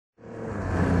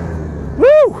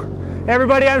Hey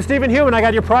everybody, I'm Stephen Human. I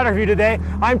got your product review today.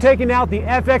 I'm taking out the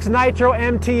FX Nytro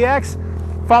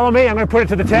MTX. Follow me, I'm going to put it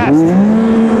to the test.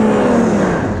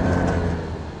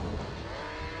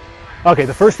 Okay,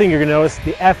 the first thing you're going to notice,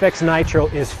 the FX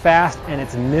Nytro is fast and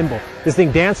it's nimble. This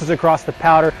thing dances across the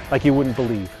powder like you wouldn't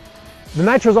believe. The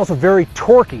Nytro is also very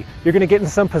torquey. You're going to get in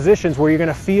some positions where you're going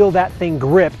to feel that thing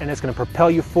grip and it's going to propel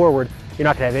you forward. You're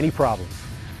not going to have any problems.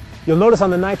 You'll notice on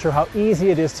the Nytro how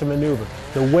easy it is to maneuver.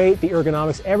 The weight, the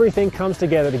ergonomics, everything comes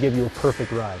together to give you a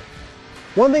perfect ride.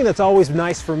 One thing that's always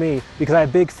nice for me, because I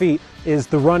have big feet, is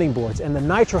the running boards. And the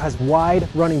Nytro has wide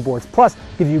running boards. Plus,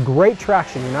 give you great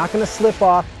traction. You're not going to slip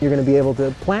off. You're going to be able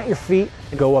to plant your feet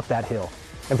and go up that hill.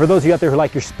 And for those of you out there who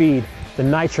like your speed, the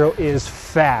Nytro is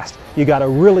fast. You got a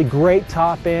really great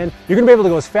top end. You're going to be able to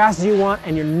go as fast as you want,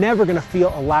 and you're never going to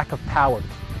feel a lack of power.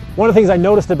 One of the things I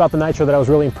noticed about the Nytro that I was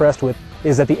really impressed with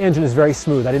is that the engine is very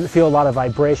smooth. I didn't feel a lot of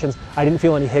vibrations. I didn't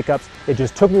feel any hiccups. It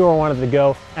just took me where I wanted to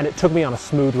go, and it took me on a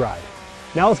smooth ride.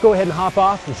 Now let's go ahead and hop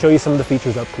off and show you some of the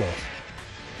features up close.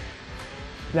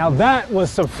 Now that was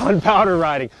some fun powder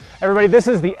riding. Everybody, this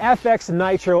is the FX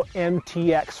Nytro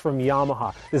MTX from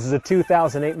Yamaha. This is a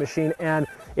 2008 machine, and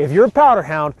if you're a powder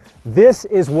hound, this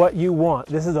is what you want.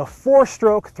 This is a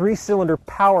 4-stroke, 3-cylinder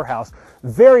powerhouse.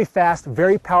 Very fast,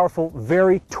 very powerful,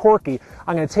 very torquey.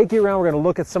 I'm going to take you around. We're going to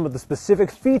look at some of the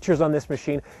specific features on this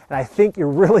machine, and I think you're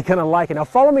really going to like it. Now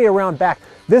follow me around back.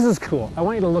 This is cool. I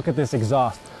want you to look at this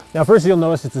exhaust. Now first you'll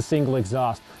notice it's a single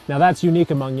exhaust. Now that's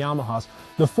unique among Yamahas.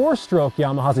 The 4-stroke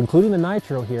Yamahas, including the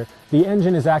Nytro here, the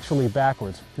engine is actually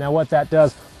backwards. Now what that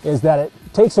does is that it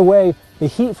takes away the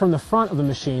heat from the front of the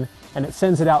machine and it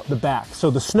sends it out the back.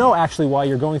 So the snow actually, while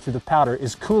you're going through the powder,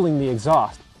 is cooling the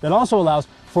exhaust. That also allows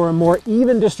for a more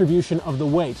even distribution of the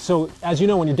weight. So as you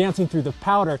know, when you're dancing through the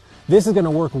powder, this is going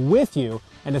to work with you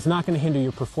and it's not going to hinder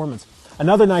your performance.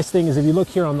 Another nice thing is if you look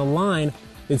here on the line,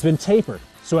 it's been tapered.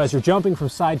 So as you're jumping from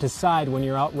side to side when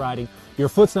you're out riding, your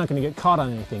foot's not going to get caught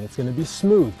on anything. It's going to be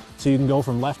smooth, so you can go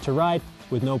from left to right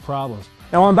with no problems.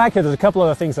 Now while I'm back here, there's a couple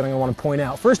other things that I'm going to want to point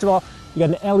out. First of all, you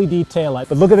got an LED taillight,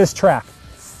 but look at this track.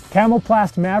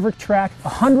 Camoplast Maverick track,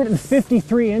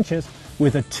 153 inches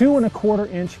with a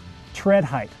 2¼ inch tread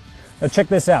height. Now check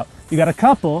this out. You got a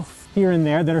couple here and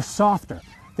there that are softer.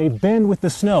 They bend with the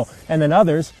snow, and then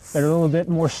others that are a little bit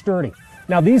more sturdy.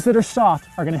 Now these that are soft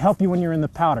are going to help you when you're in the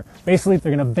powder. Basically,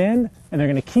 they're going to bend and they're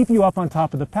going to keep you up on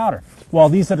top of the powder. While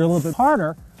these that are a little bit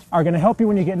harder are going to help you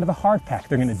when you get into the hard pack.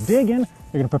 They're going to dig in,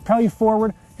 they're going to propel you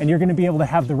forward, and you're going to be able to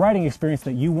have the riding experience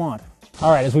that you want.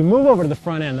 All right, as we move over to the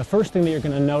front end, the first thing that you're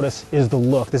going to notice is the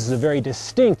look. This is a very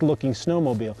distinct looking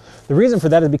snowmobile. The reason for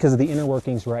that is because of the inner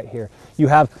workings right here. You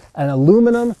have an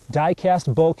aluminum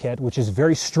die-cast bulkhead, which is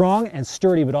very strong and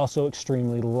sturdy, but also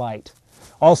extremely light.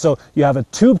 Also, you have a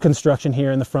tube construction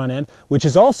here in the front end, which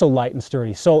is also light and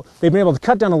sturdy. So they've been able to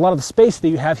cut down a lot of the space that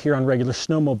you have here on regular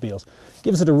snowmobiles.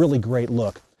 Gives it a really great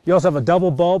look. You also have a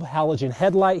double bulb halogen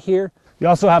headlight here. You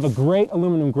also have a great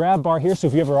aluminum grab bar here, so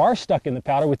if you ever are stuck in the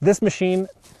powder with this machine,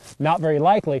 not very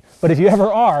likely, but if you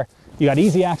ever are, you got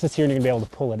easy access here and you're going to be able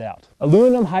to pull it out.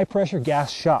 Aluminum high pressure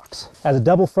gas shocks. Has a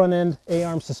double front end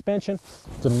A-arm suspension.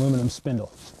 It's an aluminum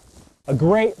spindle. A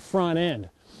great front end.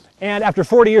 And after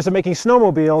 40 years of making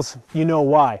snowmobiles, you know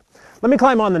why. Let me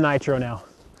climb on the Nytro now.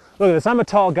 Look at this, I'm a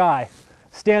tall guy.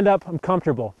 Stand up, I'm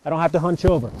comfortable. I don't have to hunch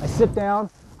over. I sit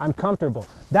down, I'm comfortable.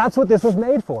 That's what this was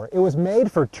made for. It was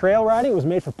made for trail riding, it was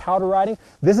made for powder riding.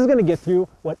 This is gonna get through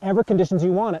whatever conditions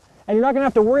you want it. And you're not gonna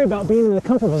have to worry about being in a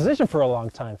comfortable position for a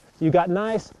long time. You got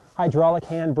nice hydraulic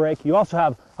handbrake. You also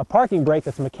have a parking brake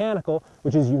that's mechanical,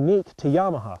 which is unique to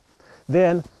Yamaha.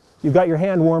 Then you've got your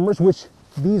hand warmers, which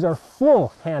these are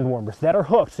full hand warmers that are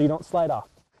hooked so you don't slide off.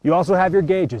 You also have your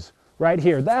gauges right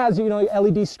here. That has, you know, your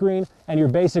LED screen and your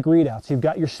basic readouts. You've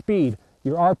got your speed,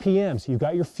 your RPMs, you've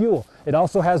got your fuel. It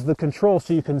also has the control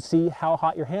so you can see how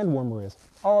hot your hand warmer is.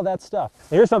 All of that stuff.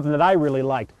 Now, here's something that I really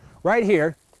liked. Right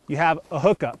here, you have a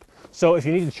hookup. So if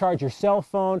you need to charge your cell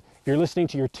phone, if you're listening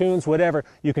to your tunes, whatever,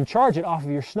 you can charge it off of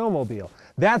your snowmobile.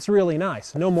 That's really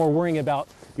nice. No more worrying about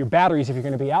your batteries if you're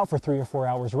going to be out for 3 or 4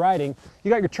 hours riding. You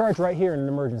got your charge right here in an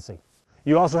emergency.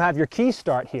 You also have your key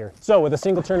start here. So with a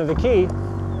single turn of the key,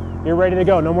 you're ready to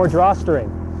go. No more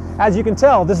drawstring. As you can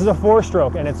tell, this is a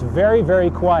 4-stroke and it's very, very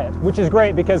quiet, which is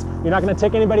great because you're not going to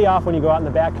tick anybody off when you go out in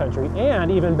the backcountry.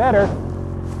 And even better,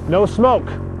 no smoke.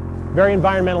 Very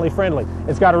environmentally friendly.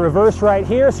 It's got a reverse right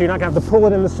here, so you're not going to have to pull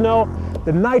it in the snow.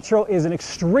 The Nytro is an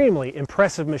extremely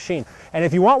impressive machine. And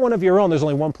if you want one of your own, there's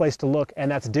only one place to look, and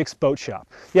that's Dick's Boat Shop.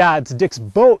 Yeah, it's Dick's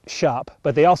Boat Shop,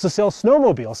 but they also sell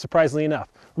snowmobiles, surprisingly enough.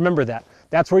 Remember that.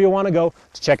 That's where you'll want to go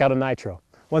to check out a Nytro.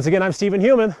 Once again, I'm Stephen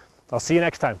Human. I'll see you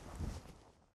next time.